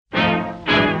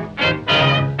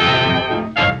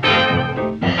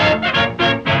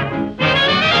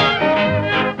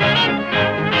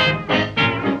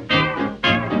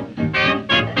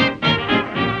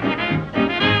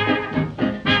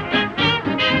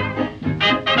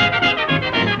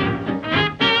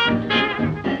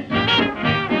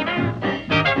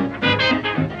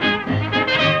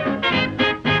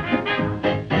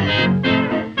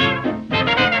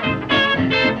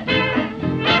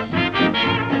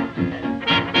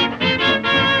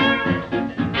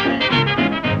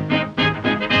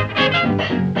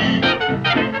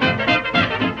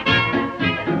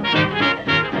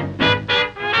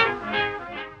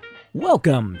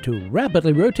Welcome to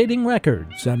Rapidly Rotating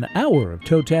Records, an hour of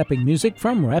toe-tapping music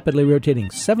from rapidly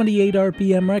rotating 78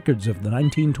 RPM records of the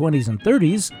 1920s and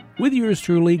 30s, with yours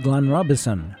truly, Glenn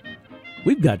Robison.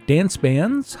 We've got dance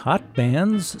bands, hot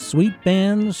bands, sweet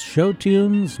bands, show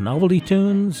tunes, novelty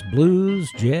tunes, blues,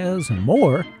 jazz, and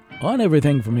more, on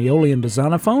everything from Aeolian to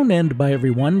Zonophone and by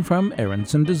everyone from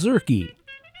Aronson to Zurke.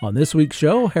 On this week's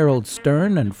show, Harold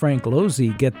Stern and Frank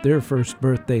Losey get their first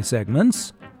birthday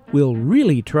segments. We'll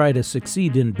really try to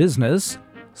succeed in business,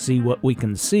 see what we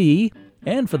can see,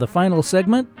 and for the final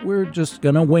segment, we're just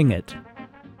gonna wing it.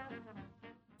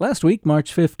 Last week,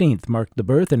 March 15th, marked the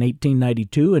birth in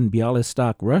 1892 in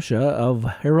Bialystok, Russia, of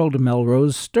Harold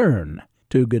Melrose Stern,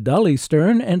 to Gudali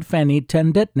Stern and Fanny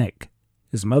Tendetnik.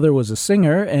 His mother was a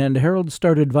singer, and Harold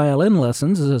started violin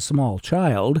lessons as a small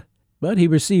child, but he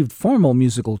received formal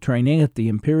musical training at the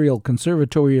Imperial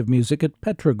Conservatory of Music at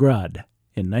Petrograd.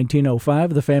 In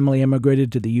 1905, the family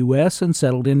emigrated to the U.S. and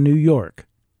settled in New York.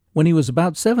 When he was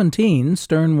about 17,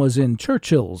 Stern was in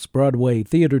Churchill's Broadway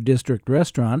Theater District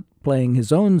restaurant playing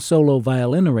his own solo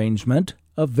violin arrangement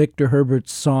of Victor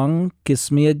Herbert's song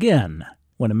Kiss Me Again,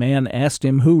 when a man asked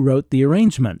him who wrote the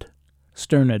arrangement.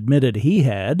 Stern admitted he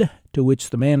had, to which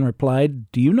the man replied,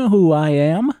 "Do you know who I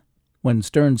am?" When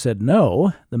Stern said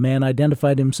no, the man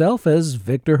identified himself as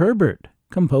Victor Herbert,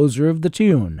 composer of the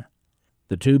tune.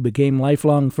 The two became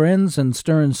lifelong friends, and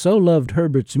Stern so loved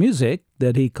Herbert's music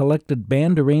that he collected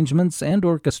band arrangements and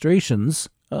orchestrations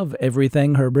of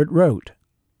everything Herbert wrote.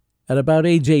 At about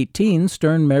age 18,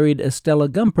 Stern married Estella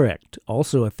Gumprecht,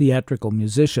 also a theatrical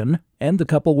musician, and the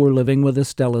couple were living with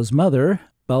Estella's mother,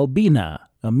 Balbina,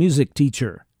 a music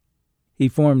teacher. He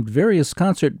formed various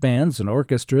concert bands and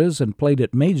orchestras and played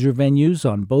at major venues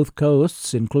on both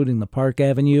coasts, including the Park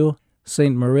Avenue,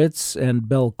 St. Moritz, and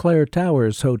Belclaire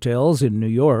Towers hotels in New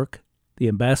York, the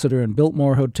Ambassador and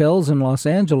Biltmore hotels in Los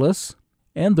Angeles,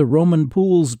 and the Roman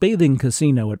Pools Bathing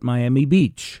Casino at Miami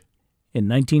Beach. In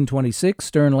 1926,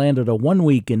 Stern landed a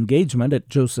one-week engagement at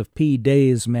Joseph P.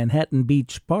 Day's Manhattan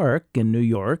Beach Park in New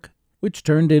York, which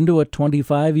turned into a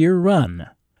 25-year run.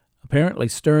 Apparently,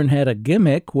 Stern had a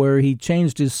gimmick where he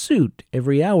changed his suit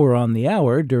every hour on the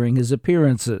hour during his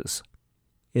appearances.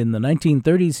 In the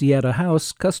 1930s, he had a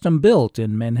house custom-built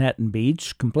in Manhattan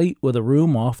Beach, complete with a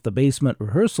room off the basement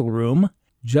rehearsal room,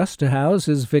 just to house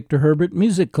his Victor Herbert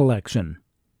music collection.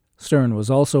 Stern was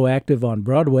also active on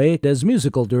Broadway as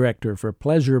musical director for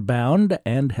Pleasure Bound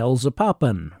and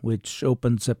Hellzapoppin', which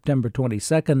opened September 22,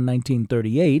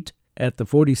 1938, at the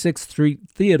 46th Street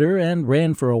Theater and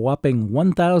ran for a whopping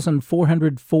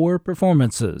 1,404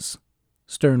 performances.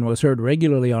 Stern was heard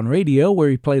regularly on radio, where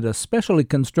he played a specially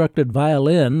constructed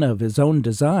violin of his own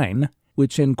design,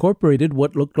 which incorporated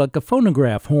what looked like a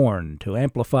phonograph horn to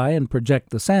amplify and project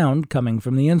the sound coming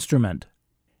from the instrument.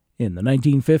 In the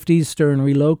 1950s, Stern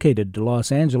relocated to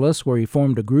Los Angeles, where he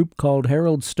formed a group called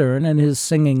Harold Stern and His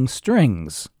Singing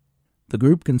Strings. The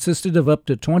group consisted of up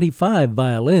to 25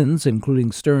 violins,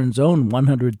 including Stern's own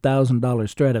 $100,000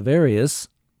 Stradivarius,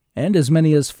 and as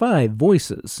many as 5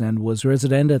 voices, and was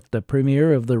resident at the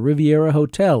premiere of the Riviera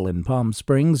Hotel in Palm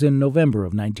Springs in November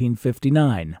of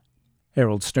 1959.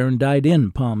 Harold Stern died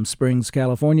in Palm Springs,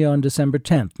 California on December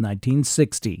 10,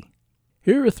 1960.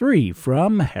 Here are 3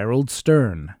 from Harold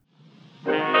Stern.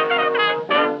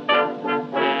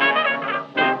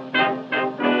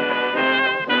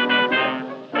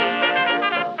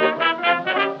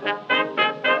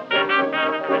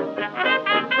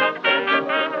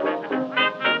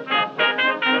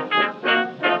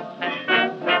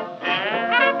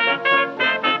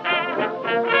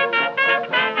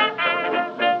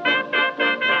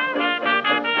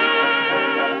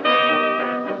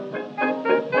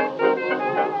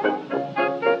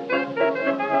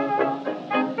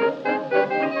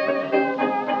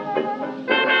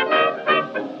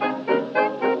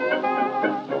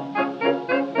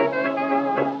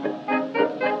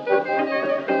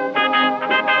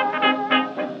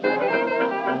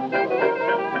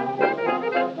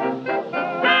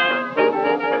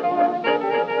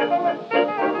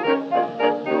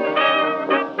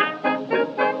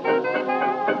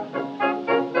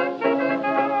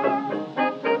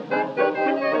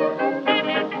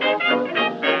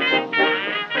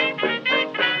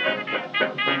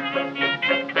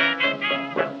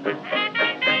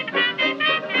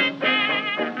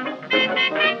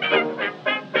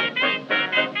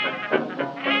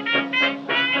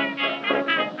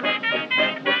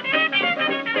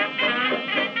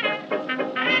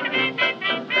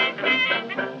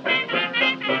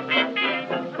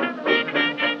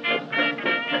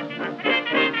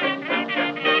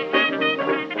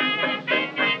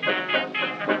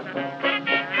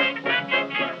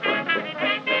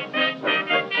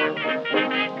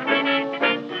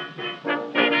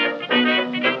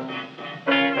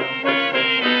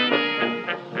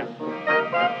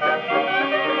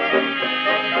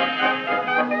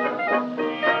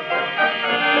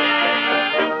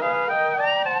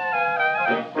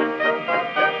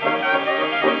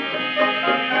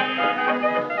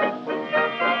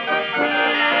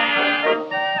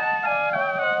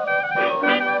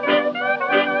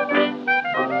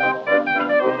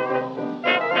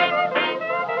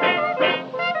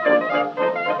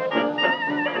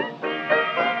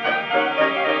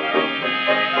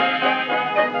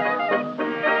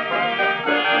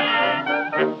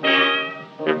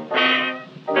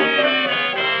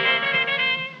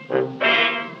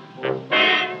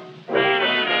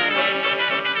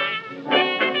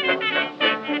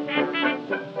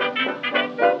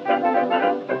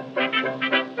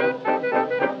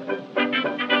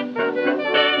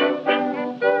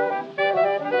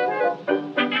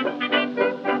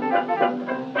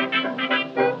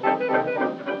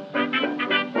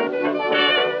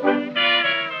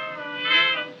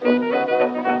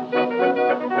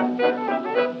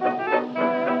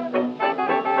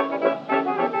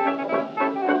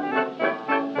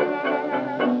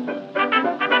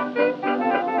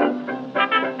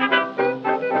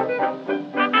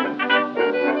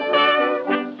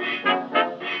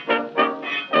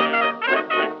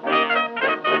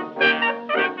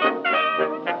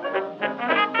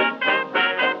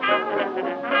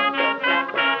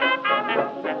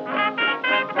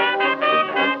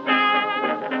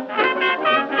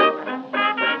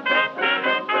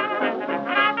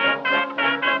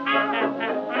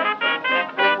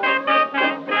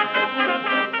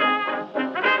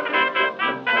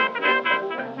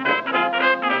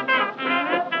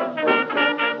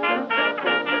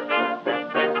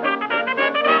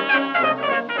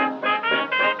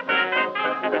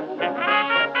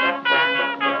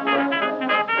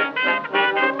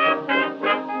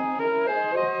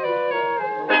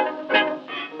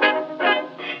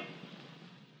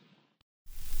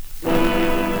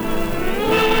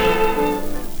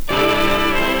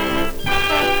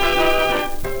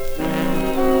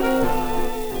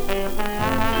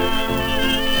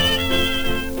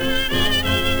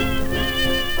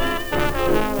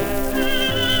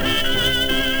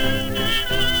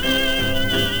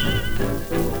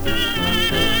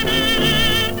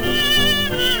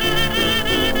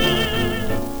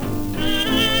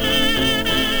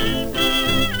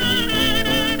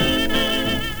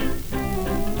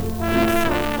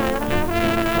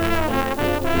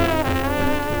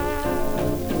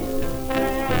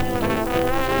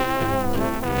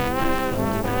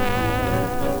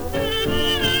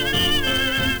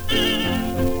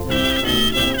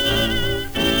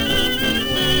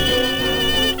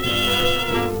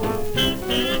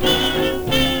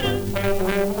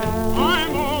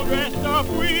 up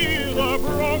with a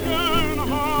broken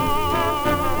heart,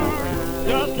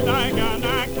 just like an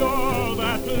actor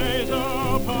that plays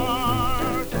a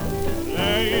part,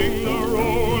 playing the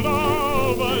role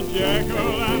of a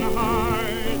Jekyll and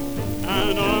Hyde,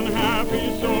 an unhappy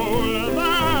soul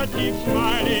that keeps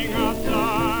smiling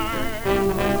outside.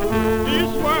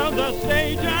 This world's a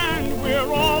stage and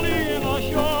we're all in a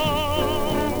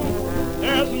show.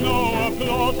 There's no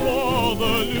applause for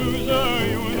the loser,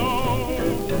 you know.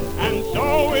 And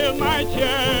so with my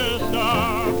chest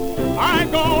up, I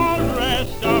go all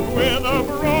dressed up with a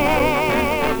broken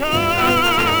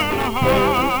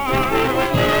heart.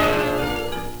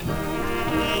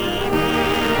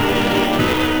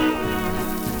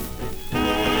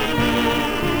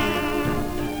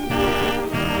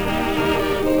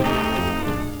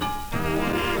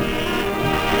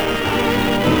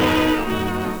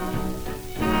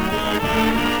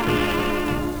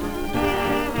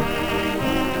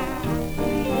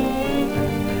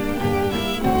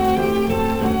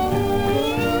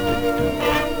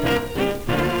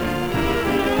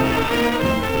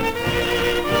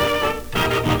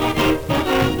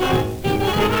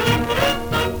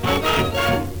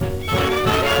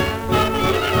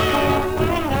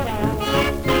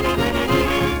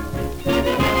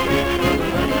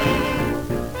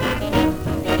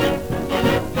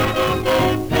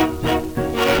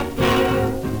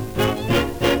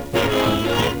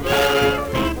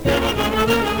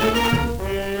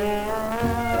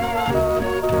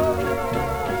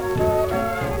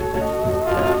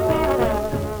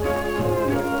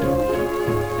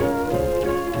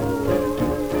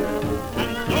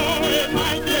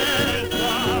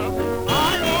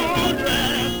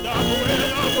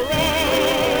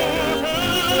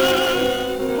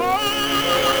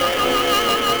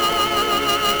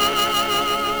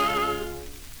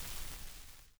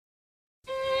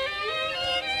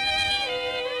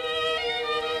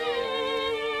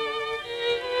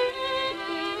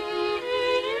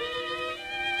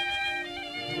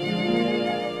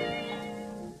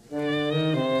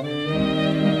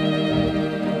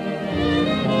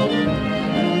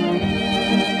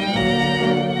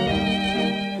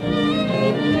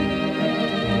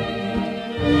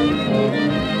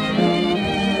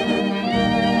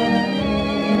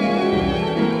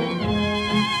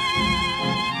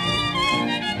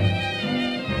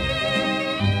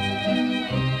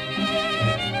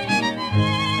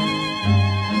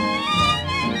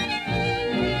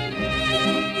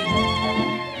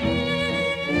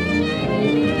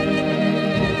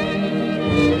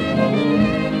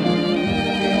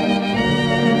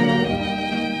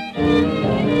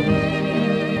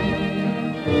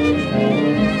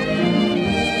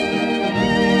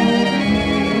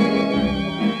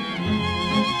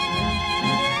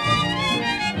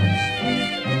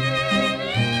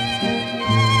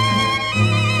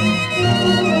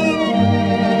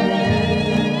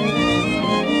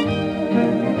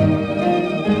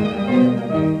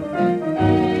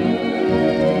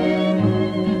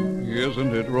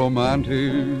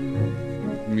 romantic,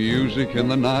 music in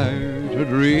the night, a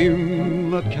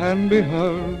dream that can be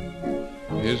heard.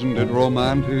 Isn't it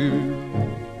romantic?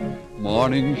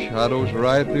 Morning shadows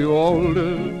write the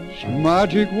oldest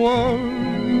magic word.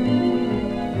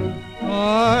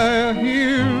 I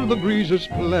hear the breezes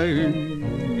playing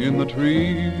in the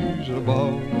trees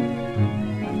above,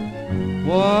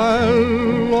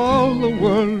 while all the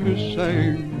world is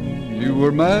saying you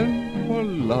were meant for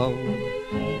love.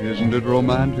 Isn't it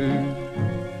romantic,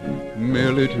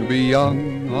 merely to be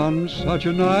young on such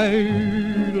a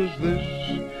night as this?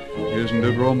 Isn't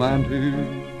it romantic,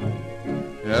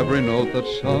 every note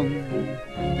that's sung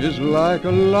is like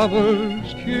a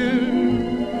lover's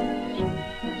kiss?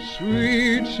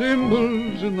 Sweet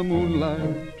cymbals in the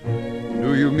moonlight,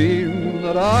 do you mean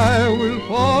that I will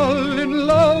fall in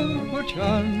love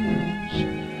perchance?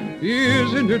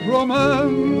 Isn't it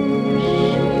romance?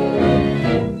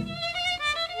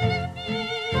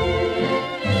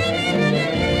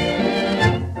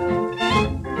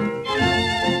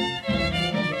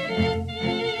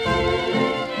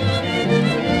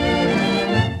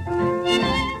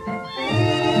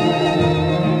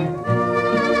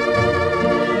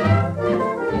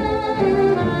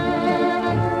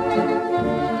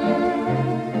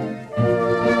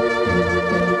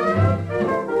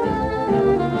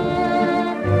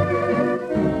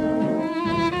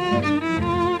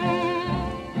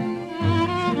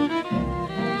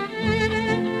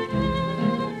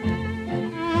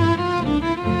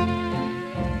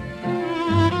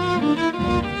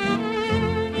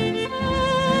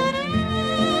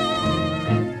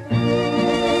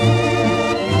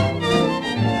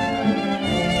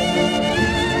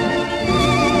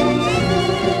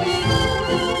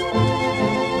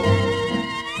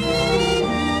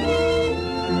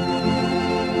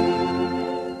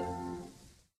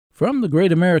 From the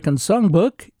Great American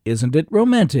Songbook, Isn't It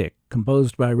Romantic?,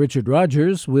 composed by Richard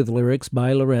Rodgers with lyrics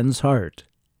by Lorenz Hart.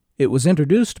 It was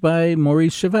introduced by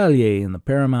Maurice Chevalier in the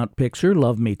Paramount picture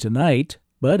Love Me Tonight,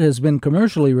 but has been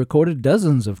commercially recorded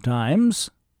dozens of times,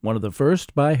 one of the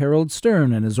first by Harold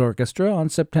Stern and his orchestra on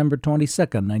September 22,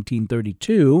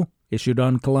 1932, issued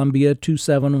on Columbia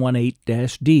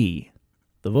 2718-D.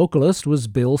 The vocalist was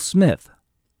Bill Smith.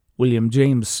 William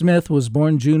James Smith was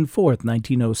born June 4,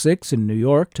 1906, in New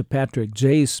York to Patrick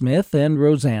J. Smith and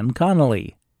Roseanne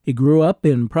Connolly. He grew up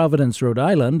in Providence, Rhode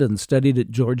Island, and studied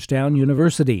at Georgetown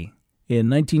University.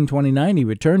 In 1929, he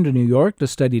returned to New York to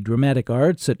study dramatic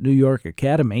arts at New York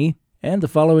Academy, and the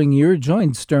following year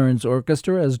joined Stern's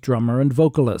orchestra as drummer and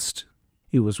vocalist.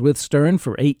 He was with Stern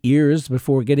for 8 years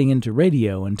before getting into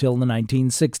radio until the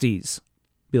 1960s.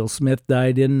 Bill Smith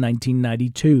died in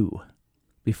 1992.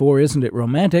 Before Isn't It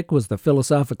Romantic was the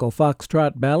philosophical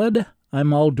foxtrot ballad,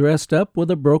 I'm All Dressed Up with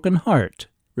a Broken Heart,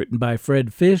 written by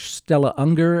Fred Fish, Stella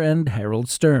Unger, and Harold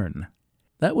Stern.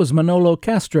 That was Manolo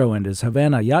Castro and his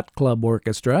Havana Yacht Club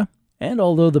Orchestra, and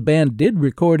although the band did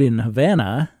record in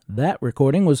Havana, that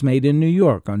recording was made in New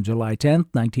York on July 10,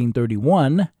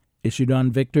 1931, issued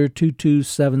on Victor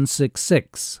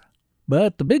 22766.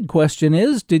 But the big question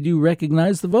is, did you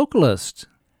recognize the vocalist?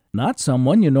 Not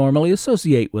someone you normally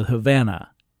associate with Havana.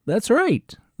 That's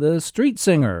right, the street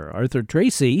singer, Arthur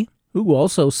Tracy, who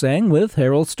also sang with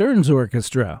Harold Stern's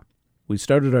orchestra. We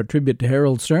started our tribute to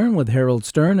Harold Stern with Harold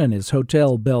Stern and his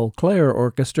Hotel Belle Claire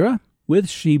Orchestra, with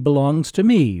She Belongs to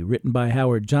Me, written by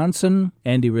Howard Johnson,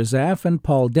 Andy Razaf, and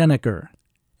Paul Denneker.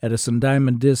 Edison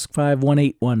Diamond Disc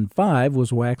 51815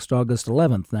 was waxed August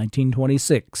 11,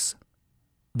 1926.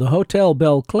 The Hotel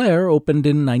Belle Claire opened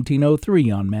in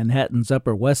 1903 on Manhattan's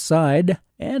Upper West Side,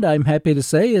 and I'm happy to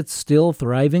say it's still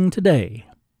thriving today.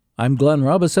 I'm Glenn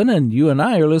Robison, and you and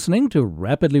I are listening to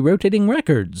Rapidly Rotating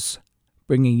Records,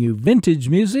 bringing you vintage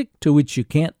music to which you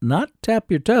can't not tap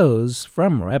your toes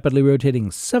from rapidly rotating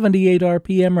 78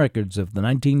 RPM records of the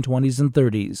 1920s and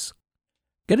 30s.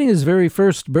 Getting his very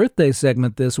first birthday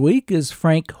segment this week is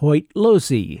Frank Hoyt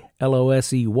Losey,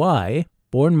 L-O-S-E-Y,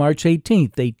 born March 18,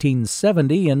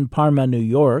 1870 in Parma, New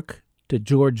York, to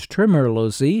George Trimmer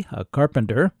Losey, a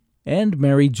carpenter, and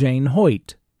Mary Jane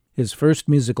Hoyt. His first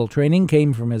musical training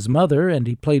came from his mother, and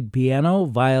he played piano,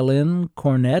 violin,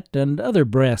 cornet, and other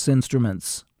brass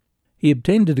instruments. He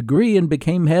obtained a degree and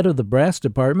became head of the brass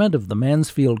department of the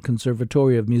Mansfield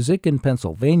Conservatory of Music in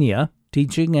Pennsylvania,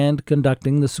 teaching and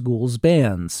conducting the school's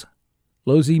bands.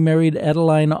 Losey married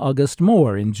Adeline August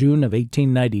Moore in June of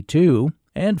 1892,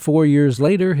 and 4 years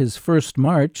later his first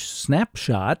march,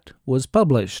 Snapshot, was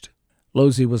published.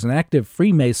 Losey was an active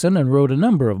Freemason and wrote a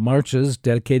number of marches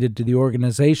dedicated to the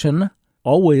organization,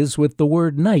 always with the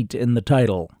word night in the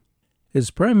title. His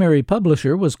primary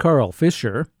publisher was Carl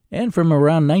Fisher, and from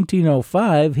around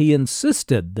 1905 he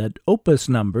insisted that opus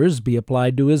numbers be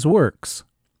applied to his works.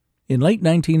 In late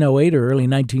 1908 or early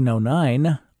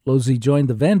 1909, Losey joined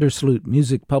the Vandersloot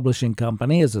Music Publishing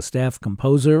Company as a staff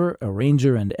composer,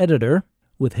 arranger, and editor,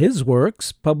 with his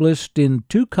works published in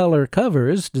two-color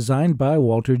covers designed by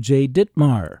Walter J.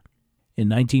 Ditmar. In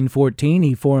 1914,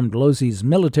 he formed Losey's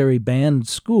military band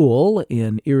school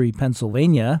in Erie,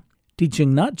 Pennsylvania,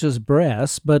 teaching not just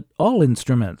brass, but all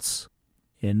instruments.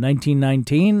 In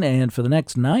 1919, and for the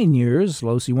next 9 years,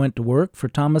 Losey went to work for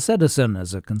Thomas Edison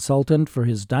as a consultant for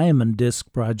his Diamond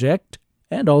Disc project,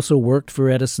 and also worked for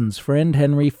Edison's friend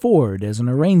Henry Ford as an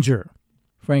arranger.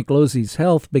 Frank Losey's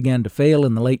health began to fail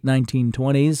in the late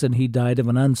 1920s, and he died of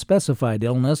an unspecified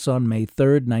illness on May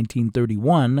 3,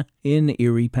 1931, in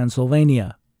Erie,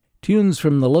 Pennsylvania. Tunes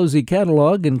from the Losey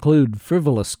catalog include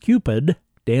Frivolous Cupid,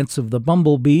 Dance of the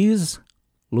Bumblebees,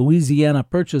 Louisiana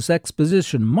Purchase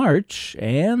Exposition March,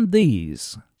 and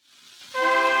these.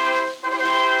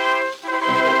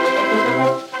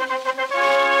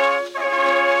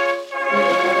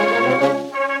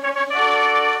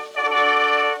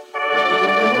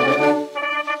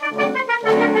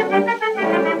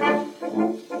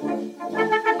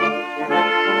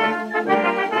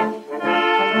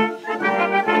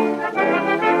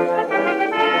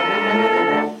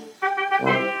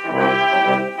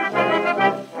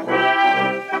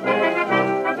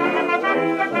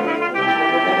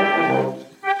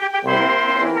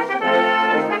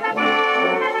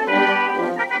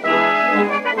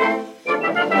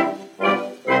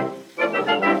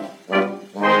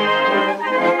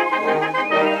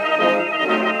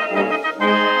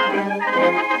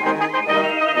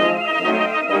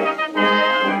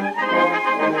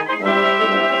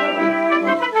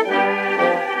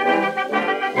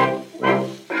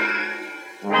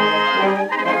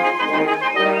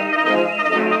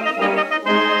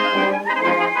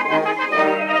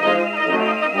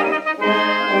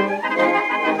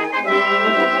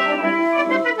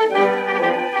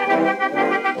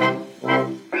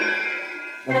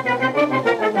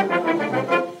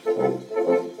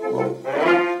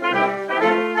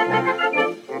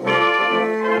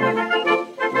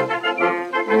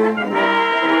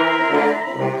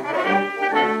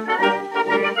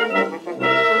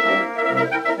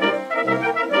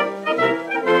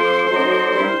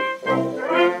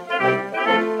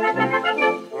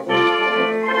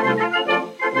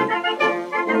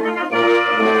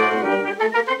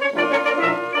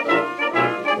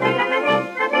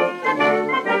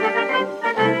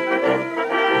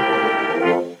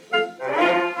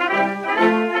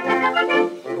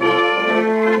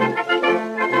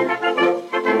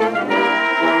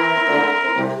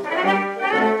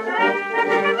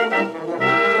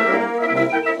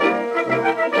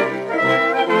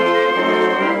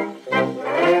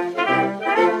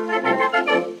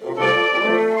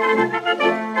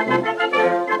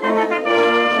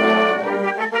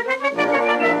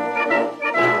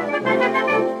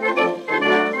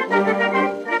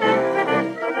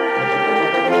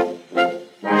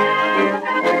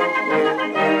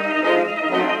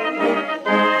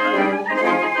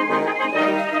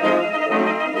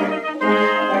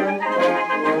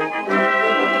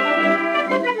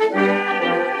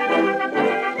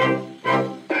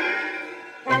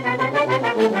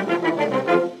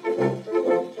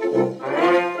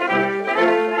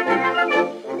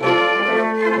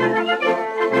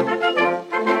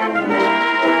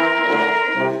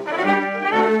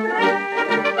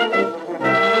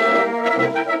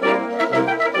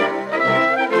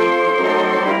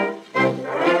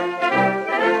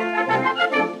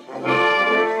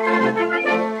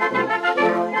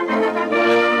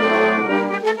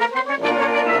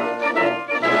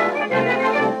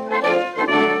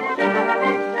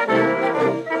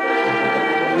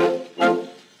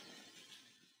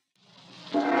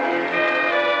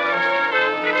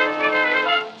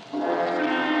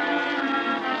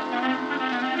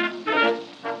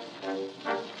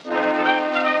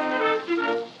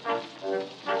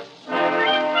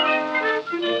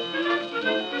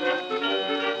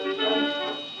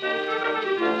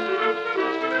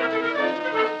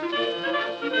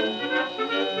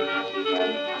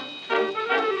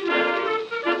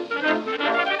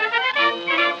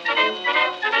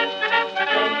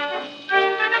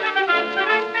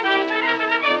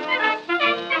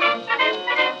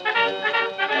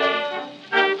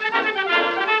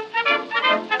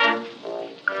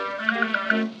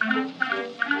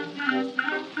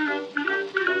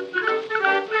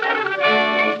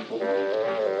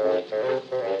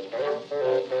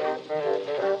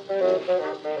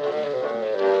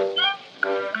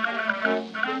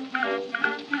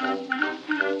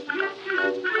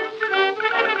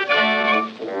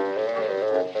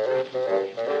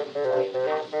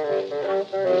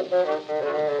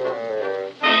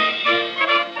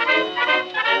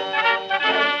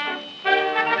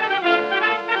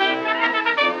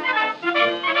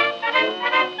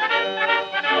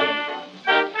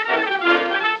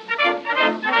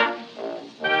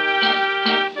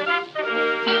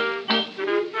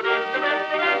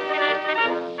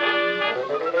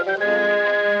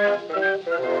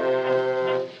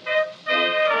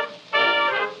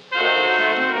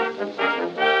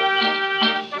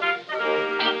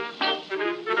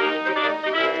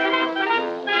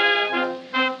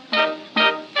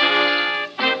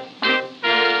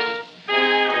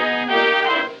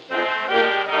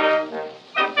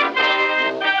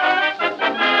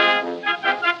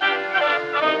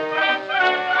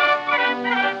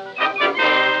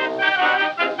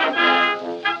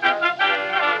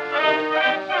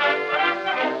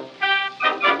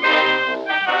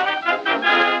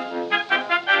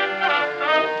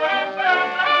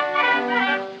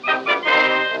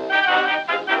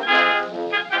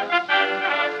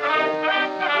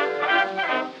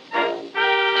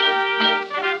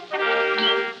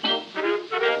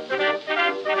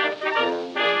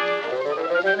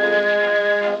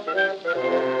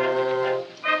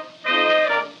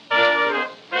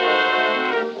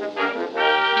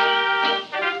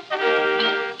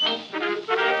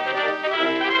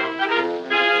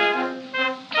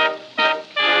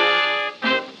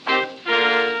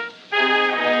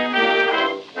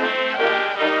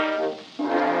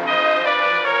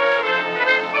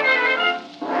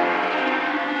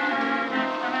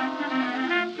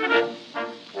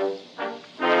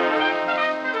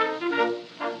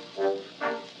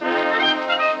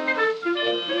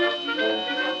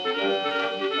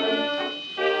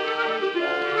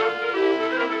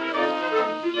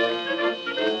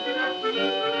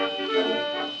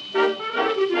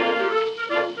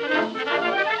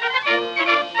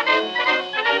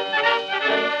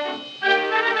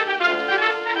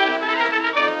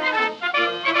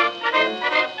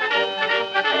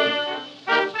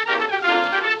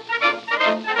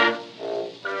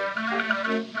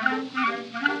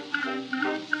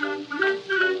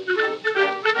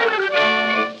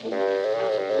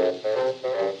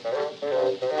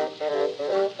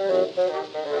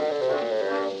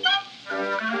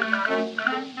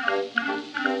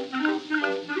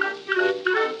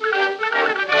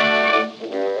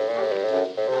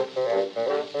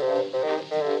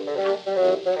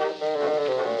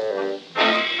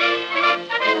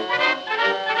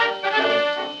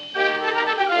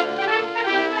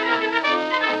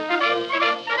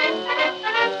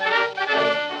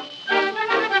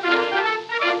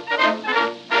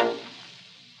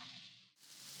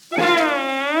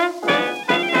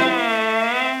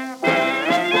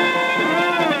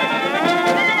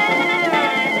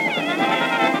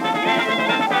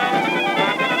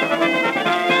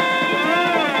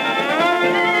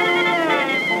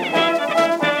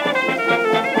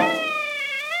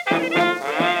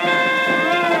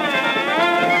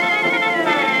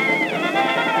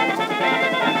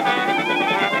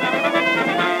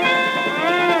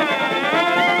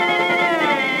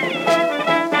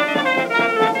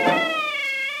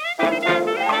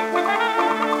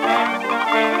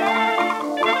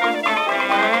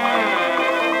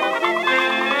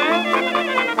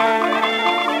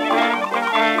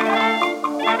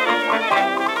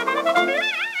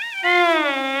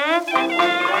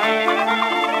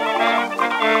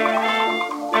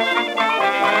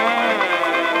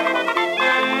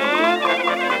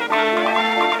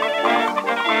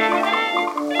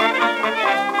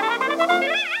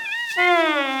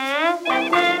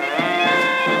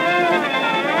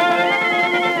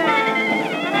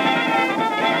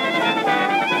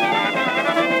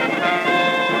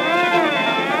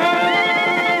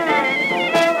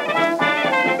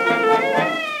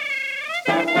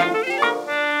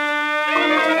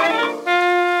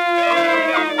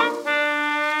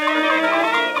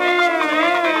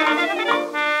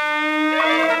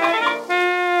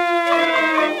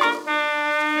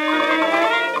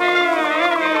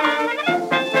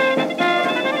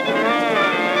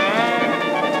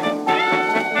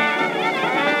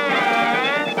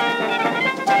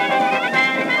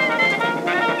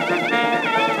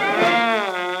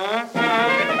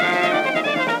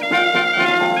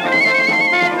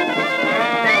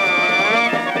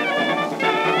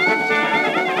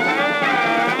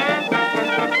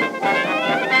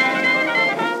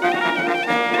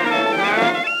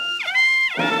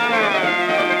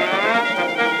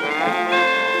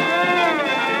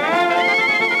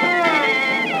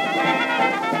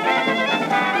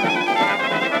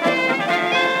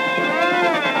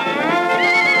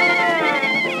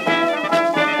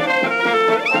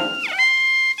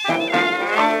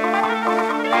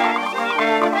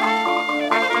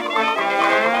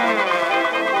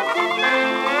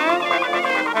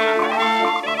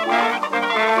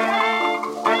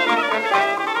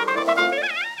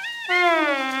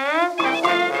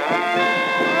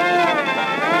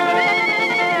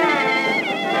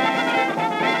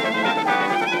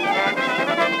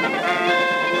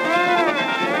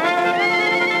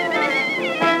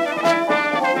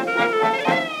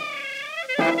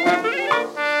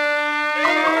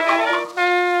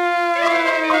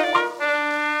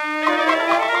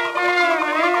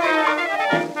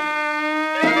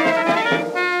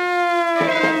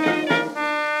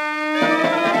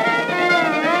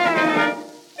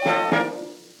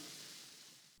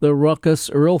 the raucous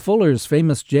Earl Fuller's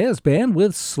famous jazz band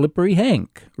with Slippery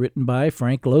Hank, written by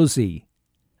Frank Losey.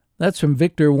 That's from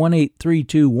Victor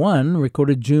 18321,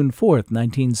 recorded June 4th,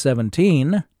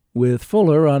 1917, with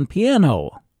Fuller on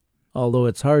piano, although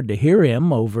it's hard to hear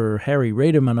him over Harry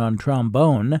Raderman on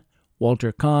trombone,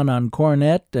 Walter Kahn on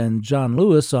cornet, and John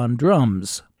Lewis on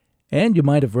drums. And you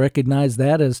might have recognized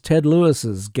that as Ted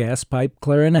Lewis's gas pipe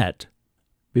clarinet.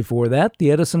 Before that,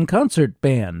 the Edison Concert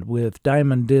Band with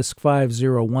Diamond Disc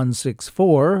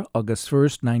 50164, August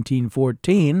 1st,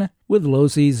 1914, with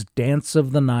Losey's Dance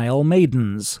of the Nile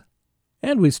Maidens.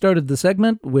 And we started the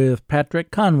segment with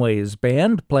Patrick Conway's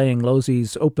band playing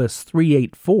Losey's Opus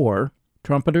 384,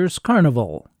 Trumpeter's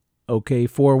Carnival. OK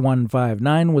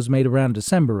 4159 was made around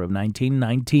December of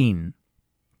 1919.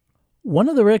 One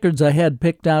of the records I had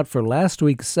picked out for last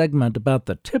week's segment about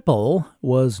the tipple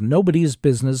was Nobody's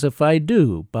Business If I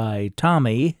Do by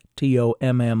Tommy,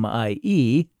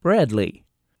 Tommie, Bradley.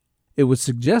 It was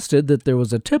suggested that there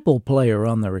was a tipple player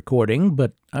on the recording,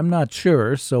 but I'm not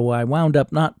sure, so I wound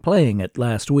up not playing it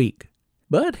last week.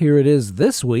 But here it is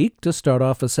this week to start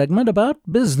off a segment about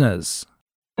business.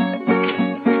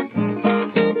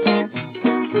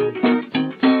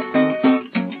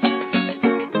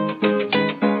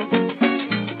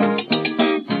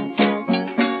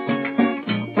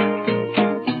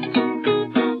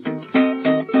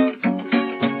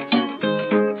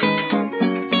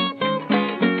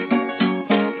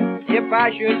 If I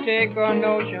should take a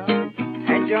notion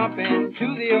and jump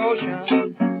into the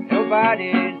ocean,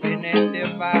 nobody's business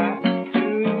if I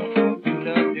do.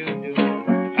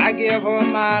 I give her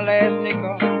my last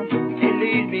nickel, she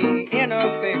leaves me in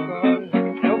a pickle,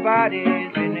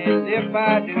 nobody's business if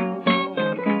I do.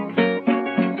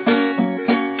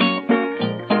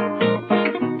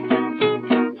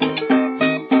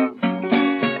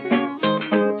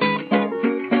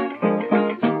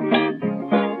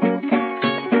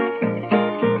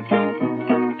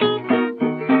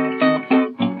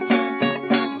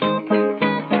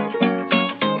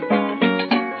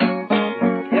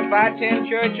 Attend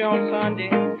church on Sunday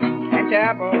and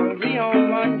Tablery on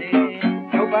Monday,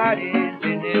 nobody's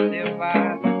business if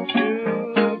I do.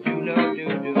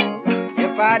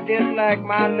 If I dislike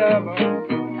my lover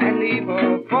and leave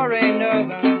her for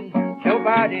another,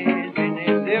 nobody's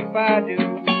business if I do.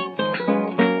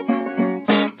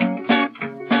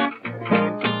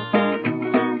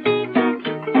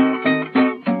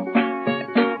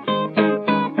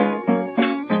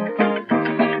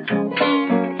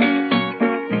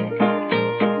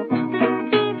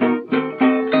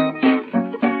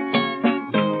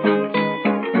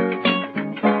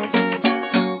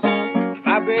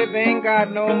 Ain't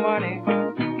got no money,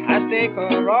 I stake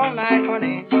her all night,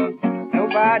 honey,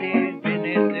 nobody's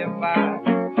business if I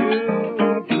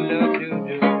do.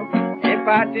 If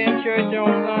I attend church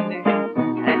on Sunday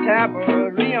and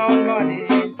Tablery on Monday,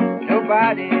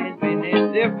 nobody's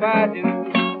business if I do.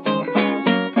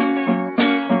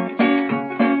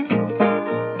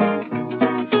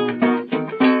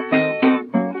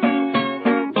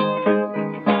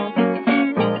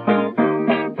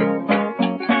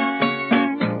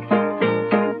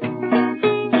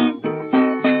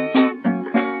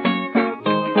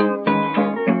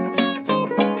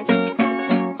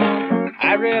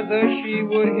 She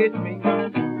would hit me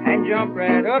and jump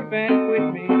right up and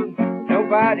quit me,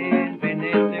 nobody's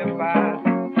business if I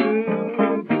do.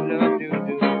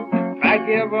 I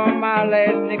give her my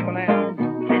last nickel and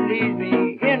she leaves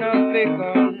me in a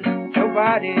pickle,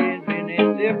 nobody's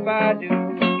business if I do.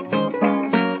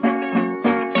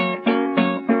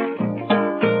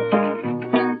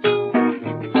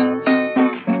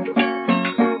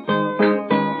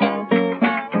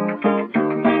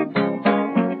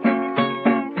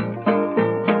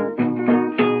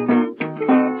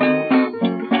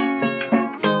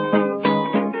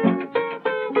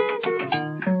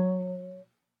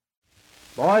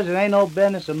 Boys, it ain't no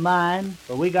business of mine,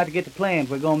 but we got to get to playing if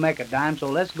we're going to make a dime, so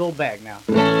let's go back now.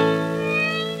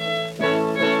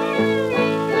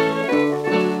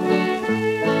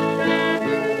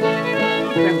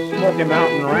 Them Smoky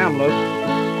Mountain Ramblers.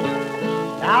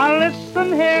 Now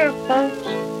listen here, folks,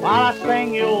 while I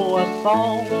sing you a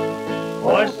song.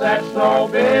 Course that's no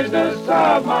business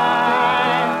of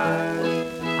mine.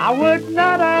 I would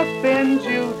not offend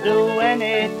you, do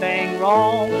anything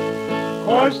wrong.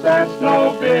 Course that's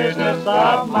no business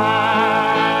of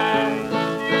mine.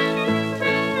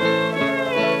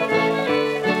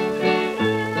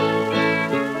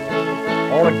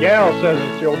 All the gal says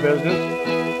it's your business.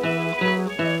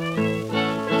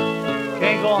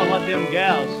 Can't go on what them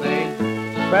gals say.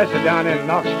 Especially down in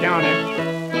Knox County.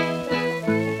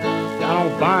 Down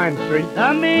on Vine Street.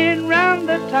 The men round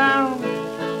the town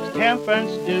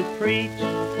temperance do preach.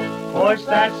 Of course,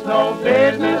 that's no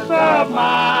business of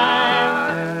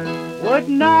mine. Would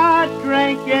not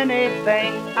drink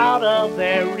anything out of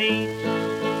their reach.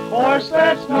 Of course,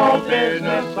 that's no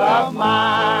business of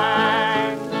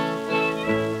mine.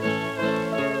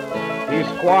 These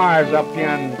squires up here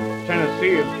in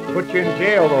Tennessee will put you in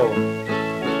jail, though.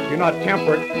 You're not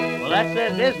temperate. Well, that's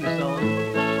their business, though.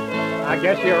 I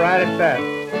guess you're right at that.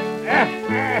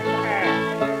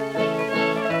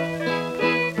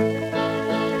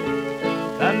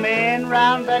 The men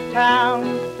round the town,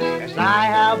 as I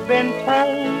have been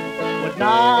told, would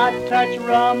not touch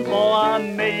rum for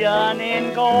 $1,000,000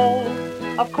 in gold.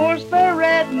 Of course, their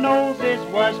red noses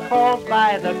was caused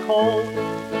by the cold.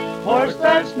 Of course,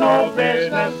 that's no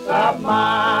business of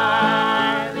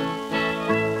mine.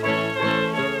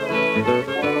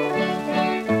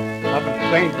 Up in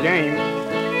St. James,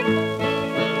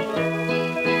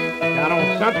 down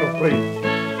on Central Street.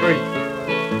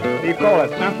 What do you call it,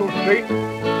 Central Street?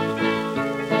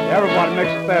 Everybody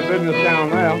makes their business down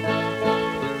there.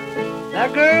 The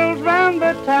girls round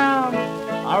the town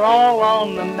are all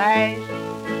on the mash.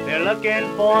 They're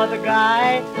looking for the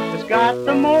guy that's got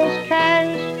the most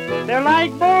cash. They're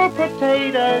like boiled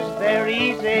potatoes, they're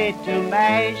easy to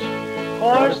mash. Of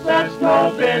course, that's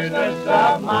no business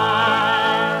of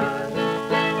mine.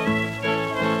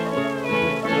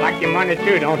 You like your money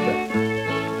too, don't you?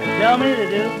 Tell me to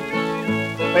do.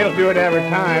 They'll do it every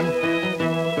time.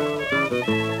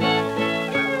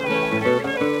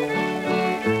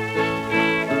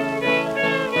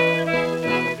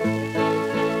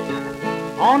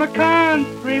 On a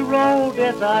country road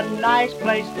is a nice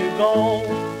place to go.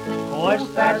 Of course,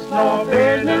 that's no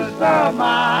business of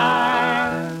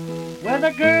mine. With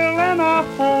a girl in a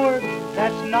Ford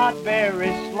that's not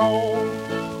very slow.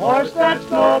 Of course, that's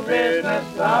no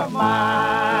business of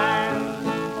mine.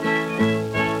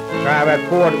 Drive that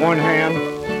Ford one hand.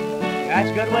 That's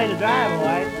a good way to drive, all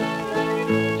right.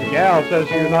 The gal says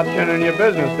she's not tending your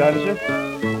business, doesn't she?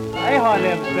 I hardly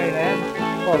ever say that.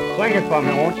 Well, sing it for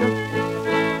me, won't you?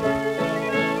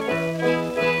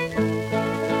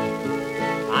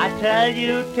 I tell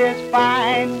you 'tis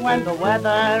fine when the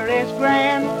weather is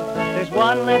grand. There's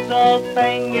one little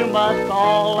thing you must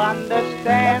all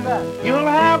understand. You'll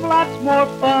have lots more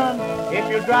fun if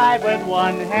you drive with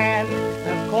one hand.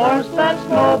 Of course, that's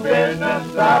no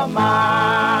business of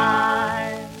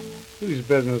mine. Whose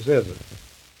business is it?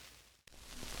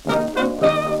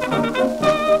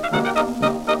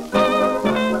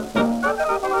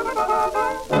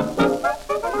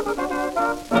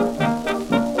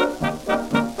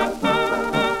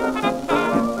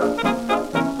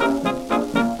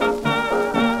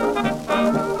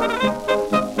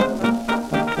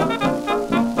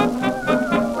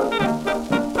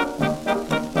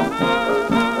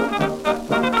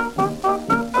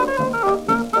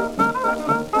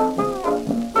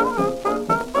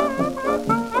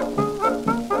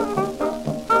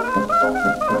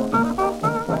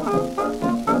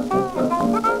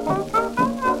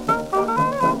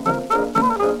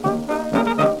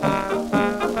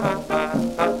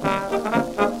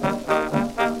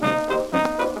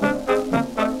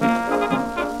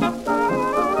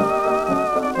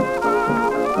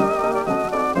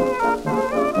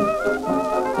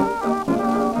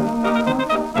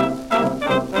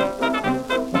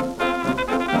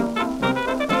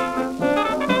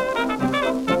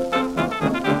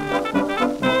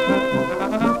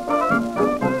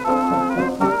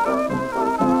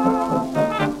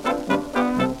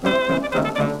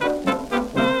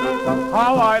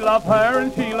 I love her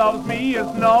and she loves me is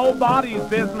nobody's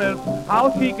business.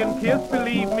 How she can kiss,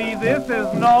 believe me, this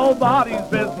is nobody's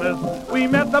business. We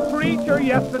met the preacher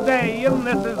yesterday and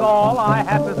this is all I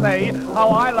have to say. How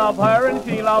I love her and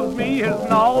she loves me is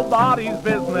nobody's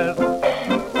business.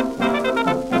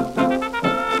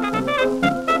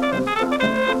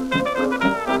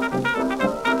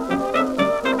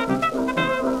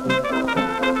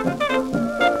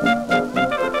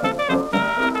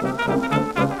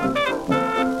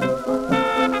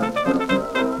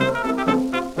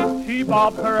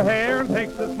 Bobs her hair and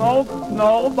takes a smoke, it's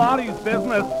nobody's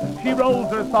business. She rolls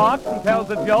her socks and tells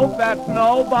a joke, that's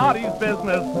nobody's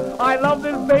business. I love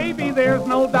this baby, there's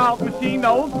no doubt, and she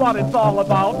knows what it's all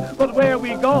about. But where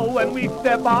we go when we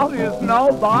step out is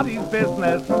nobody's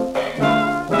business.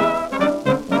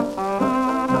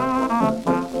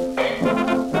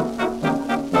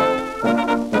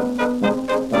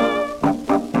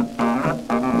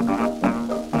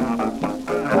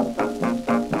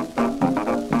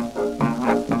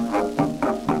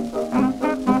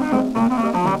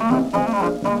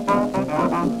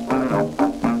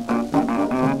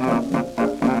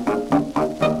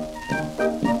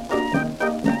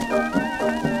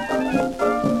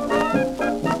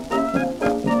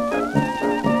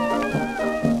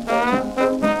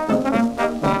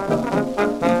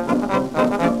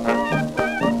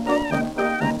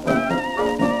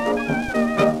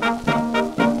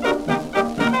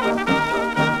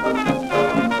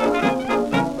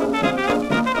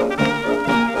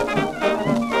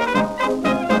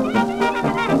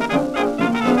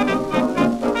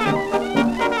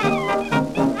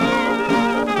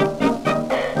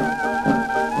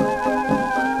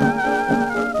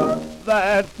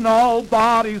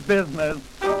 nobody's business.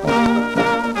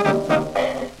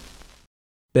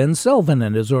 Ben Selvin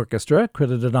and his orchestra,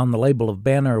 credited on the label of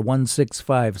Banner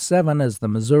 1657 as the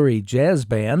Missouri Jazz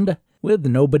Band, with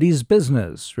Nobody's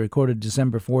Business, recorded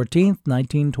December 14,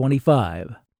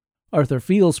 1925. Arthur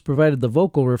Fields provided the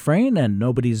vocal refrain, and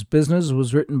Nobody's Business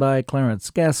was written by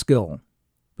Clarence Gaskill.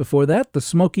 Before that, the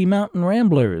Smoky Mountain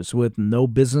Ramblers with No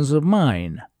Business of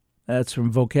Mine. That's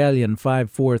from Vocalion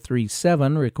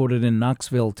 5437, recorded in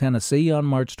Knoxville, Tennessee on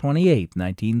March 28,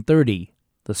 1930.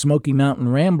 The Smoky Mountain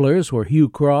Ramblers were Hugh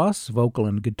Cross, vocal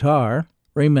and guitar,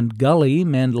 Raymond Gully,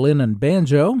 mandolin and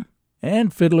banjo,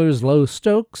 and fiddlers Lowe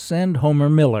Stokes and Homer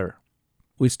Miller.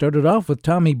 We started off with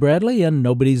Tommy Bradley and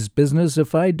Nobody's Business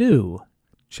If I Do.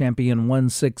 Champion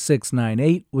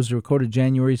 16698 was recorded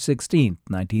January 16,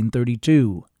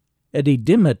 1932. Eddie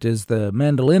Dimmitt is the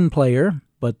mandolin player,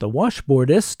 but the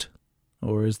washboardist,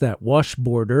 or is that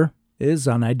washboarder, is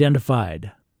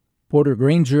unidentified. Porter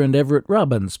Granger and Everett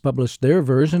Robbins published their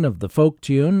version of the folk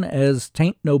tune as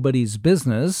Tain't Nobody's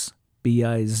Business,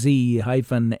 BIZ-NESS,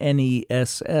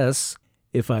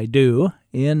 If I Do,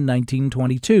 in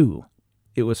 1922.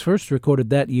 It was first recorded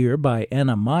that year by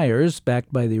Anna Myers,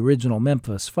 backed by the original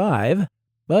Memphis Five,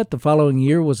 but the following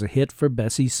year was a hit for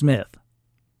Bessie Smith.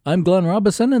 I'm Glenn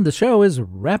Robison, and the show is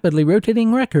Rapidly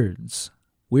Rotating Records.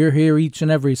 We're here each and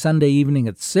every Sunday evening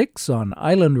at 6 on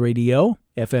Island Radio,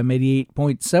 FM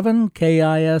 88.7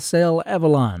 KISL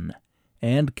Avalon,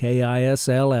 and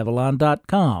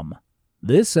KISLAvalon.com.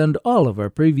 This and all of our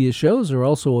previous shows are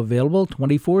also available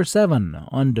 24/7,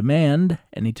 on demand,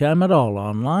 anytime at all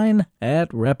online at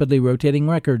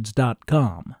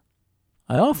rapidlyrotatingrecords.com.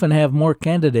 I often have more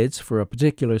candidates for a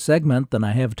particular segment than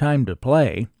I have time to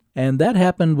play, and that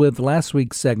happened with last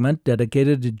week's segment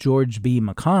dedicated to George B.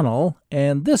 McConnell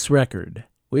and this record,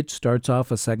 which starts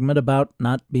off a segment about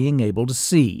not being able to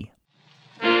see.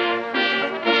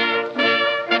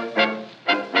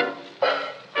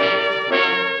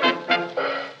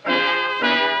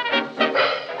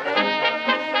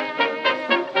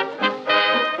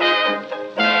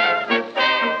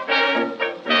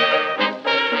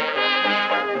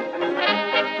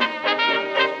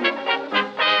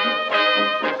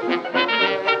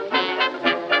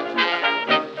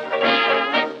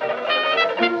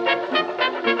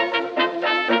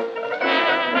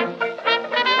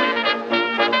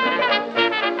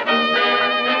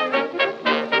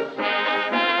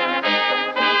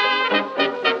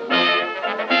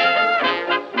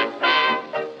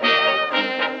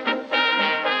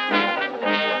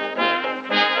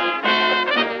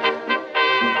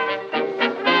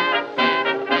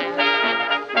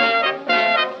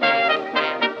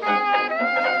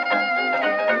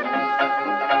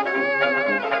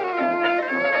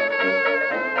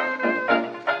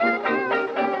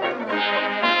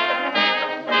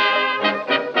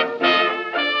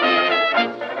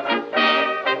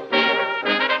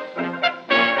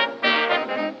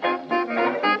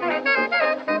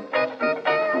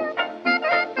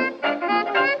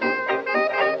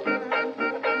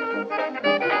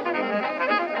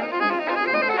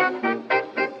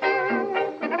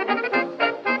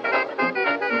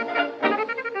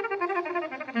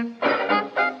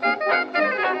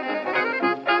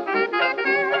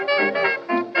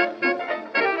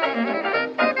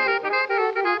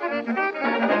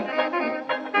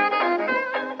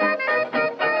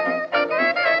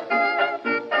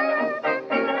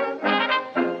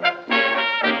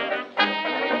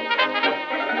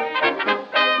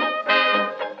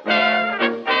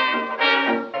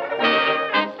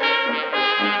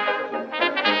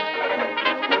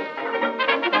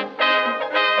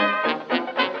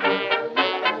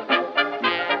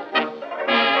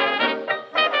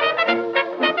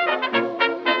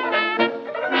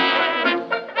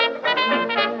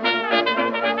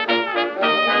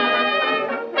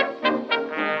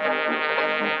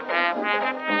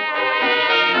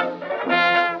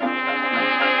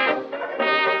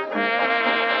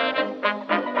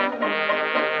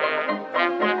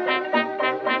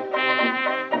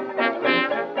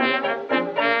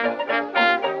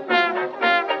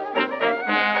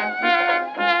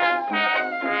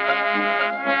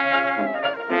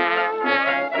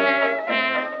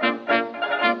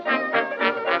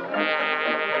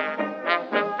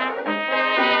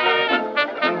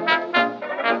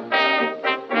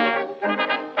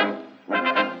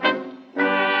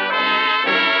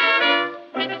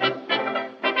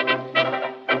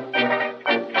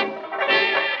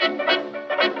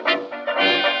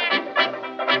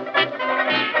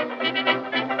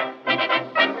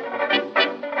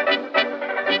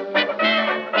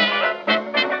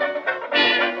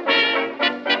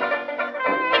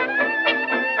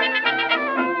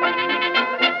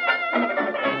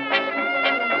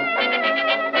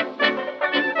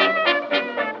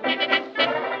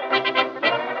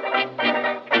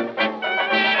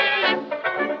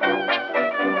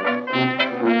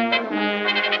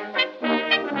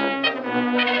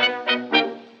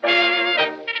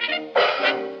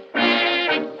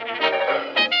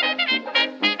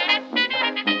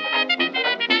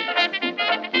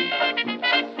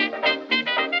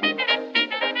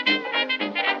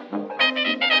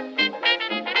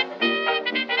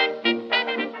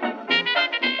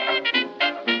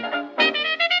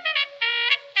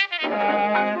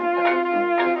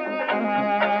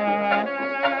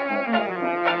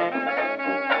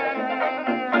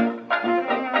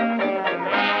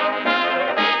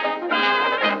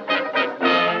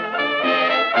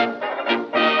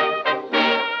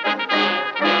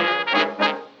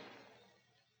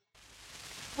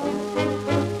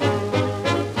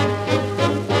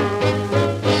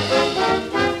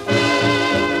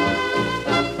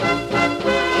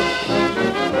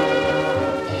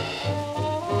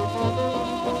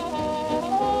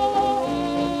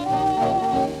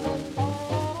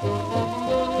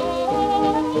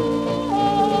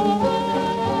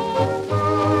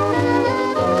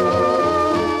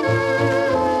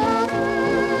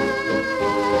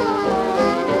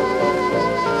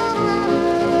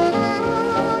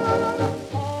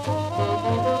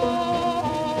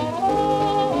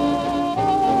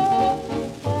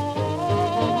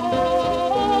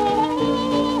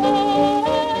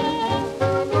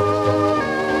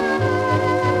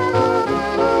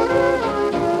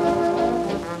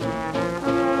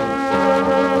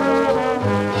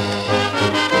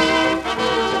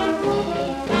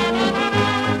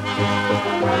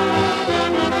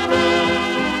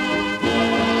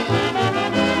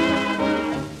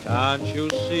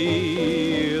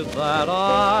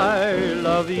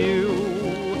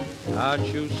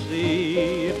 Can't you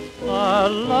see a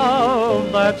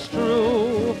love that's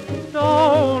true?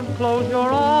 Don't close your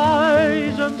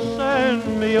eyes and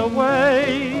send me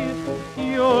away.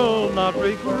 You'll not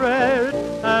regret,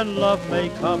 and love may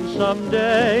come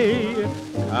someday.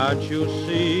 Can't you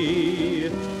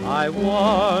see I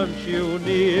want you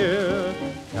near?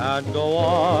 Can't go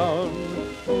on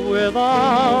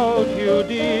without you,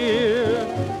 dear.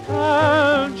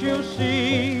 Can't you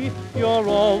see you're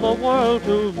all the world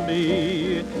to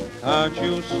me? Can't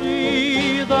you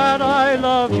see that I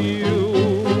love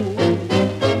you?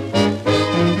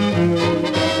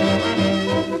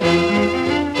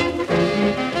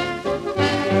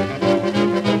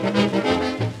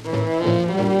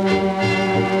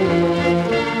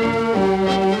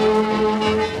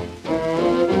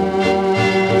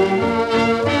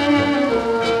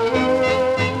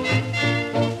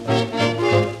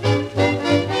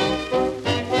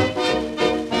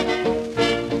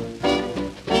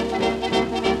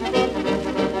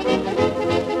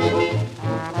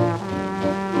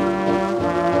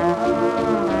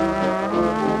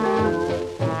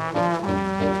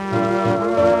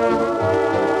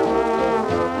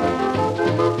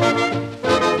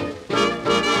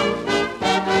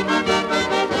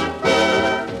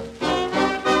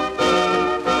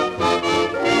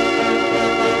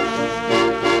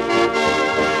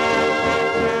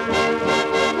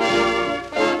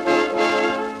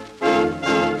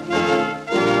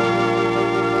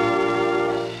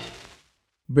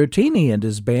 Bertini and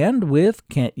his band with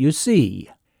Can't You See.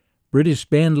 British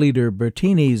bandleader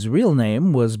Bertini's real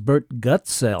name was Bert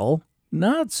Gutzell,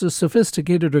 not so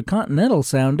sophisticated or continental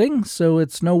sounding, so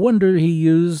it's no wonder he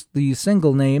used the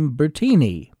single name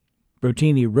Bertini.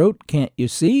 Bertini wrote Can't You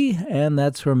See, and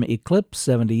that's from Eclipse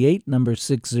 78, number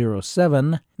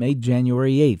 607, made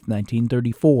January 8,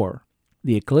 1934.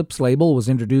 The Eclipse label was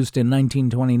introduced in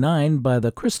 1929 by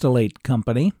the Crystallate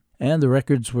Company, and the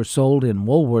records were sold in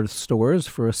Woolworth stores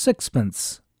for a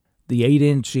sixpence. The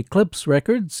 8-inch Eclipse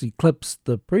records eclipsed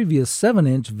the previous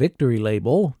 7-inch Victory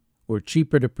label, were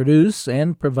cheaper to produce,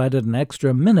 and provided an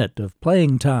extra minute of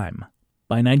playing time.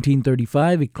 By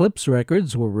 1935, Eclipse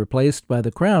records were replaced by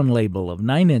the Crown label of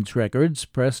 9-inch records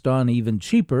pressed on even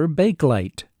cheaper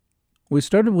Bakelite. We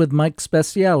started with Mike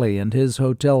Speciale and his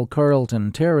Hotel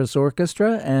Carlton Terrace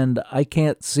Orchestra and I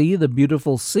Can't See the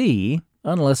Beautiful Sea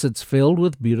Unless It's Filled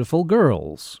with Beautiful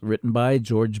Girls, written by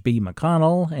George B.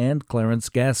 McConnell and Clarence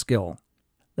Gaskill.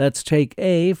 That's Take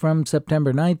A from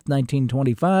September 9,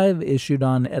 1925, issued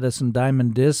on Edison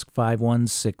Diamond Disc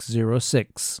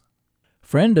 51606.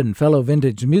 Friend and fellow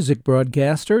vintage music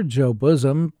broadcaster Joe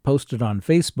Bosom posted on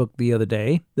Facebook the other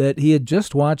day that he had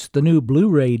just watched the new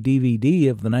Blu-ray DVD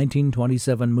of the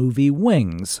 1927 movie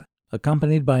Wings,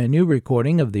 accompanied by a new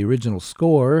recording of the original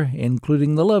score,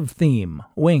 including the love theme,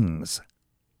 Wings.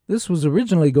 This was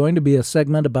originally going to be a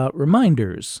segment about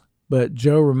reminders, but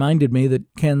Joe reminded me that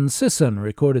Ken Sisson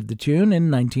recorded the tune in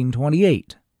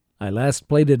 1928. I last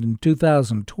played it in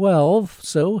 2012,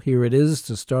 so here it is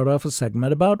to start off a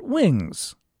segment about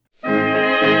Wings.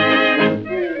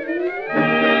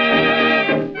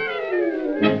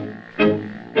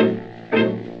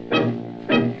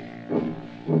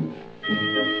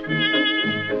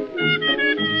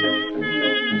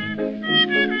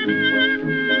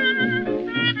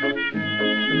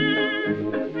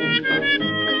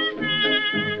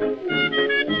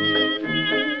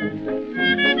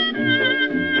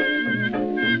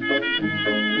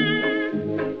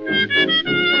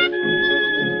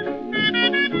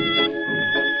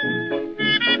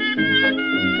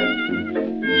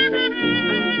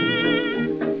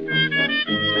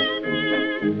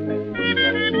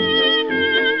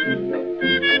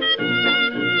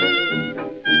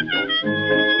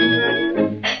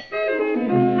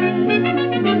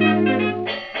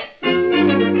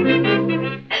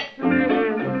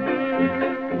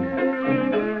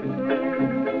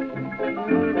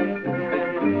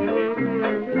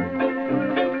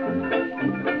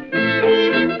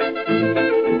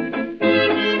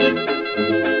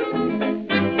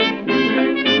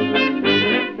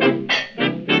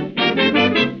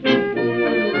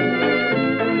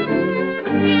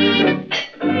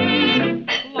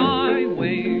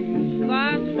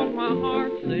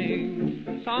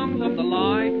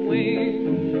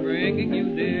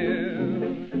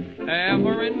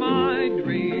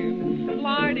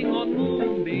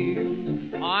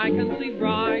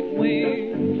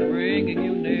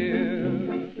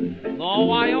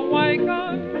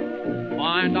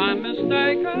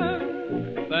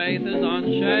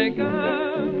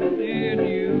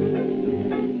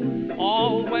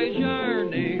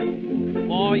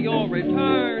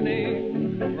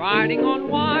 riding on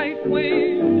white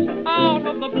wings out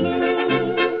of the blue.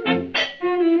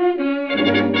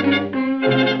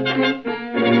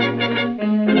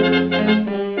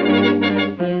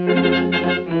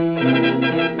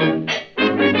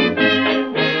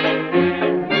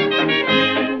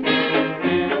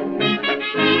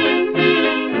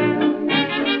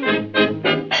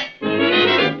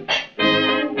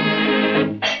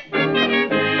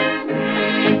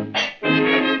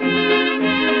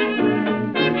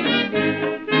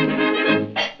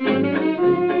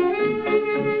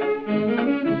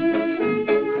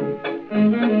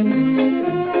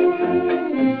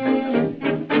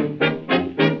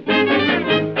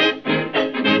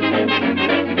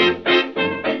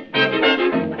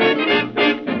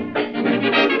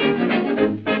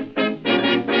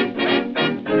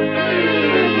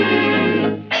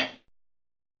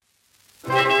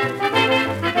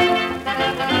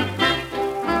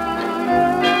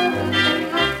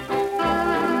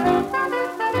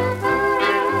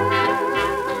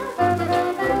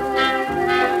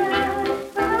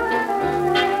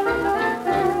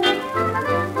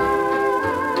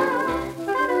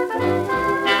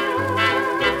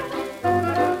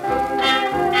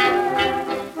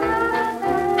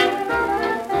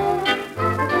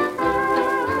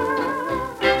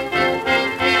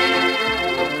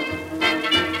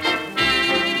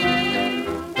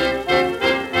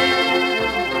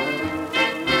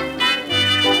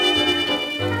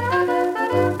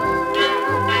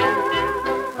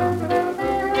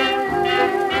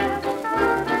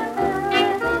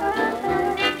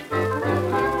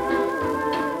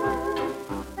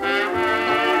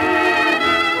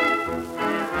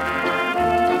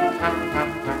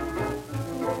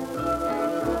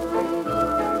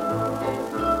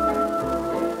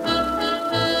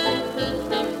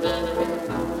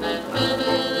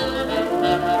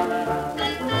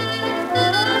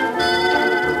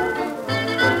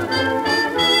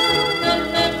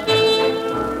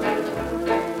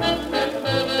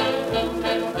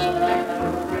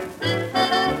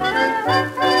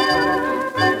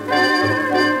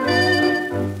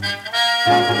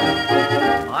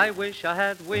 I wish I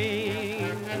had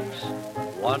wings,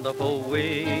 wonderful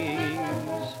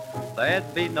wings.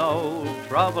 There'd be no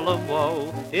trouble or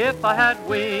woe if I had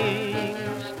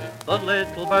wings. The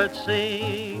little bird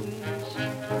sings,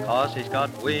 'cause he's got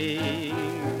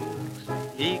wings.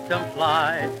 He can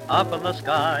fly up in the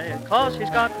sky, 'cause he's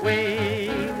got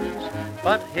wings.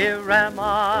 But here am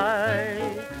I,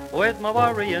 with my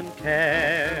worry and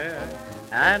care,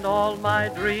 and all my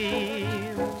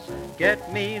dreams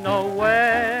get me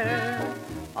nowhere.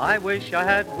 I wish I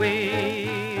had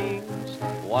wings,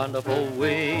 wonderful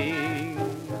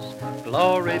wings.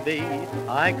 Glory be,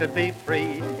 I could be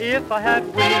free if I had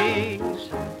wings.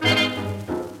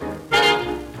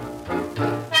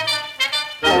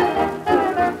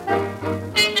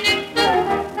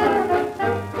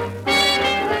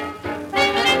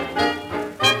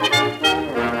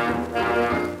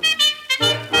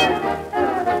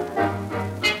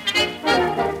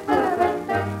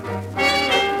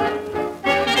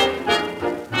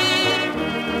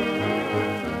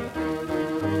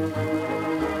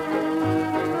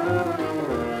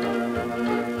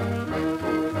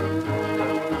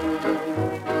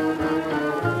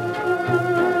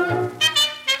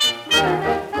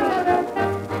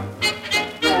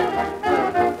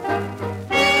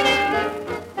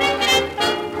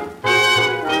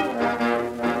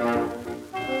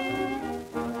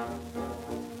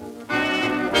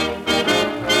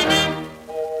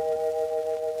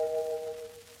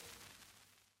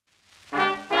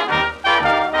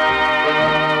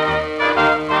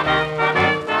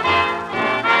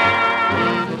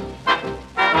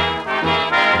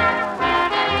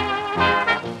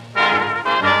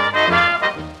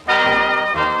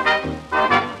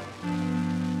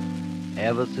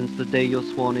 Ever since the day you're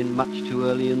sworn in, much too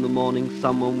early in the morning,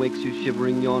 someone wakes you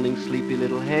shivering, yawning, sleepy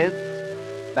little heads.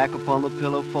 Back upon the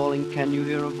pillow falling, can you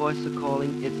hear a voice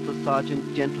a-calling? It's the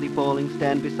sergeant gently bawling,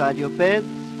 stand beside your beds.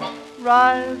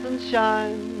 Rise and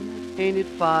shine, ain't it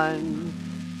fine?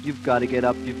 You've got to get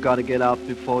up, you've got to get out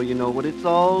before you know what it's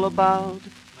all about.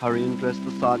 Hurry and dress,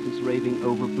 the sergeant's raving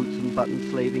over boots and buttons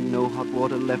slaving, no hot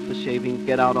water left for shaving,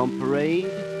 get out on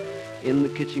parade. In the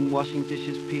kitchen, washing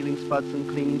dishes, peeling spuds and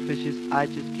cleaning fishes, I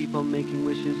just keep on making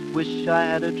wishes, wish I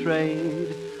had a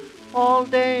trade. All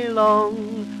day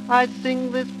long, I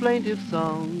sing this plaintive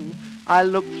song. I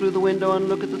look through the window and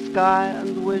look at the sky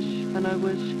and wish, and I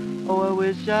wish, oh, I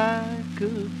wish I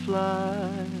could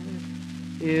fly.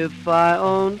 If I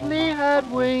only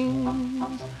had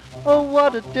wings, Oh,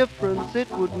 what a difference it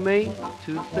would make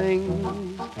to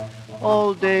things.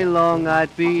 All day long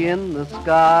I'd be in the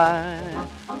sky,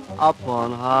 up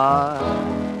on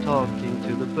high, talking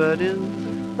to the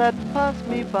birdies that pass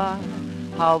me by.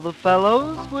 How the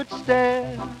fellows would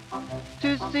stare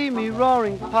to see me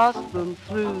roaring past them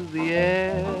through the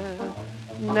air,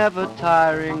 never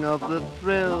tiring of the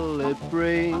thrill it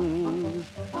brings.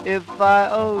 If I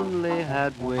only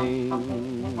had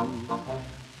wings,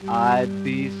 I'd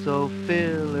be so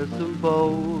fearless and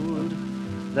bold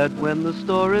that when the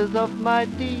stories of my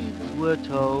deeds were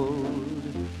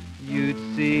told, you'd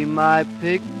see my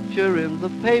picture in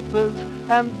the papers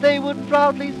and they would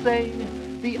proudly say,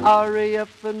 the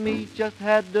RAF and me just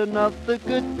had another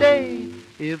good day.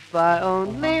 If I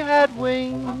only had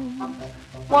wings,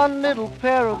 one little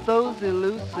pair of those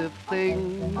elusive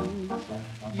things,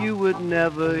 you would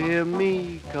never hear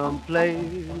me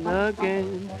complain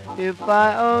again. If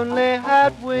I only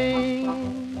had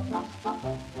wings.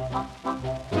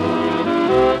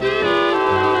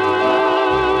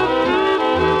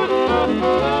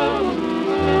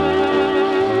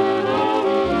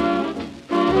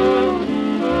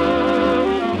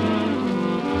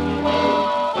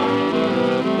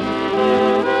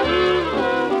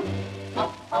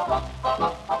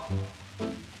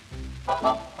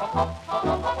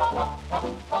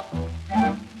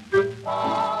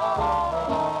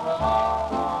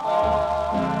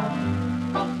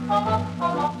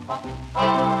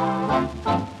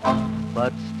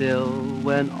 But still,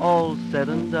 when all's said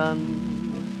and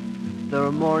done, there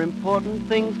are more important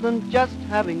things than just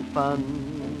having fun.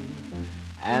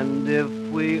 And if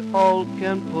we all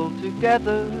can pull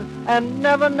together and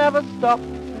never, never stop,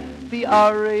 the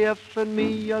RAF and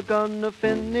me are gonna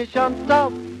finish on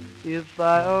top. If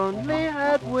I only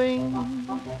had wings,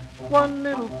 one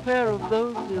little pair of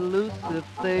those elusive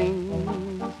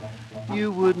things,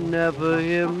 you would never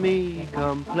hear me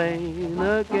complain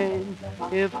again.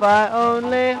 If I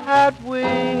only had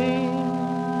wings.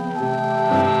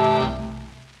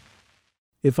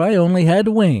 If I Only Had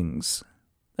Wings.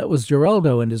 That was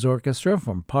Geraldo and his orchestra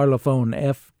from Parlophone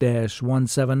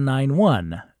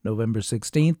F-1791, November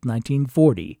 16,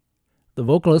 1940. The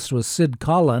vocalist was Sid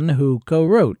Collin, who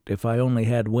co-wrote If I Only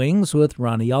Had Wings with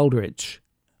Ronnie Aldrich.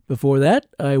 Before that,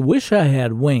 I Wish I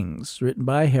Had Wings, written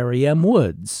by Harry M.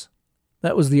 Woods.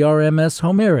 That was the RMS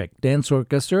Homeric Dance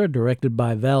Orchestra, directed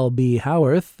by Val B.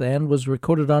 Howarth, and was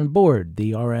recorded on board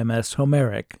the RMS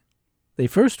Homeric. They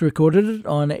first recorded it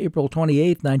on April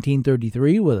 28,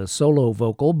 1933, with a solo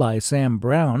vocal by Sam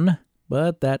Brown,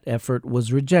 but that effort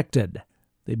was rejected.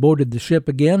 They boarded the ship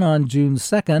again on June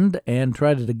 2nd and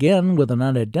tried it again with an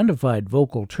unidentified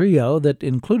vocal trio that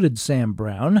included Sam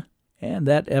Brown, and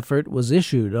that effort was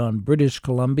issued on British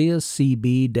Columbia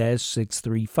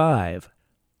CB-635.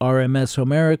 RMS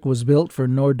Homeric was built for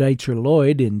Norddeutscher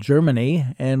Lloyd in Germany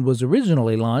and was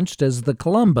originally launched as the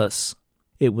Columbus.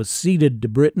 It was ceded to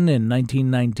Britain in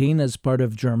 1919 as part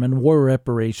of German war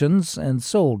reparations and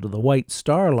sold to the White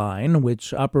Star Line,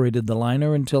 which operated the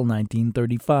liner until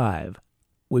 1935.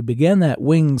 We began that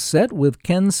Wings set with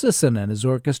Ken Sisson and his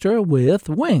orchestra with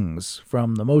Wings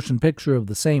from the motion picture of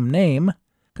the same name,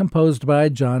 composed by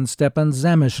John Stepan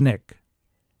Zameshnik.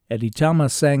 Eddie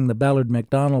Thomas sang the Ballard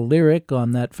MacDonald lyric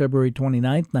on that February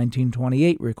 29,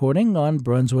 1928 recording on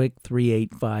Brunswick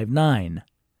 3859.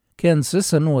 Ken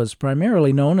Sisson was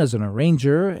primarily known as an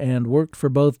arranger and worked for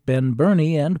both Ben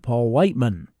Burney and Paul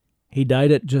Whiteman. He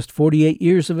died at just 48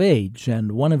 years of age,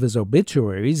 and one of his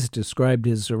obituaries described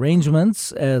his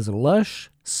arrangements as lush,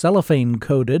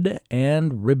 cellophane-coated,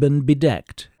 and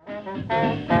ribbon-bedecked.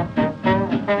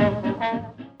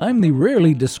 I'm the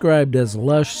rarely described as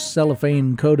lush,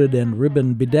 cellophane-coated, and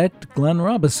ribbon-bedecked Glenn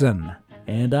Robison,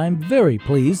 and I'm very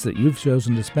pleased that you've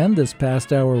chosen to spend this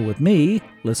past hour with me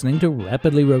listening to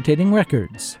Rapidly Rotating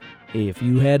Records. If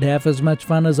you had half as much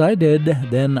fun as I did,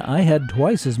 then I had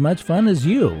twice as much fun as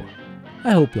you.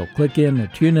 I hope you'll click in or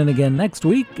tune in again next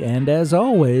week, and as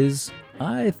always,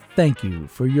 I thank you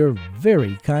for your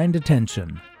very kind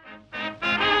attention.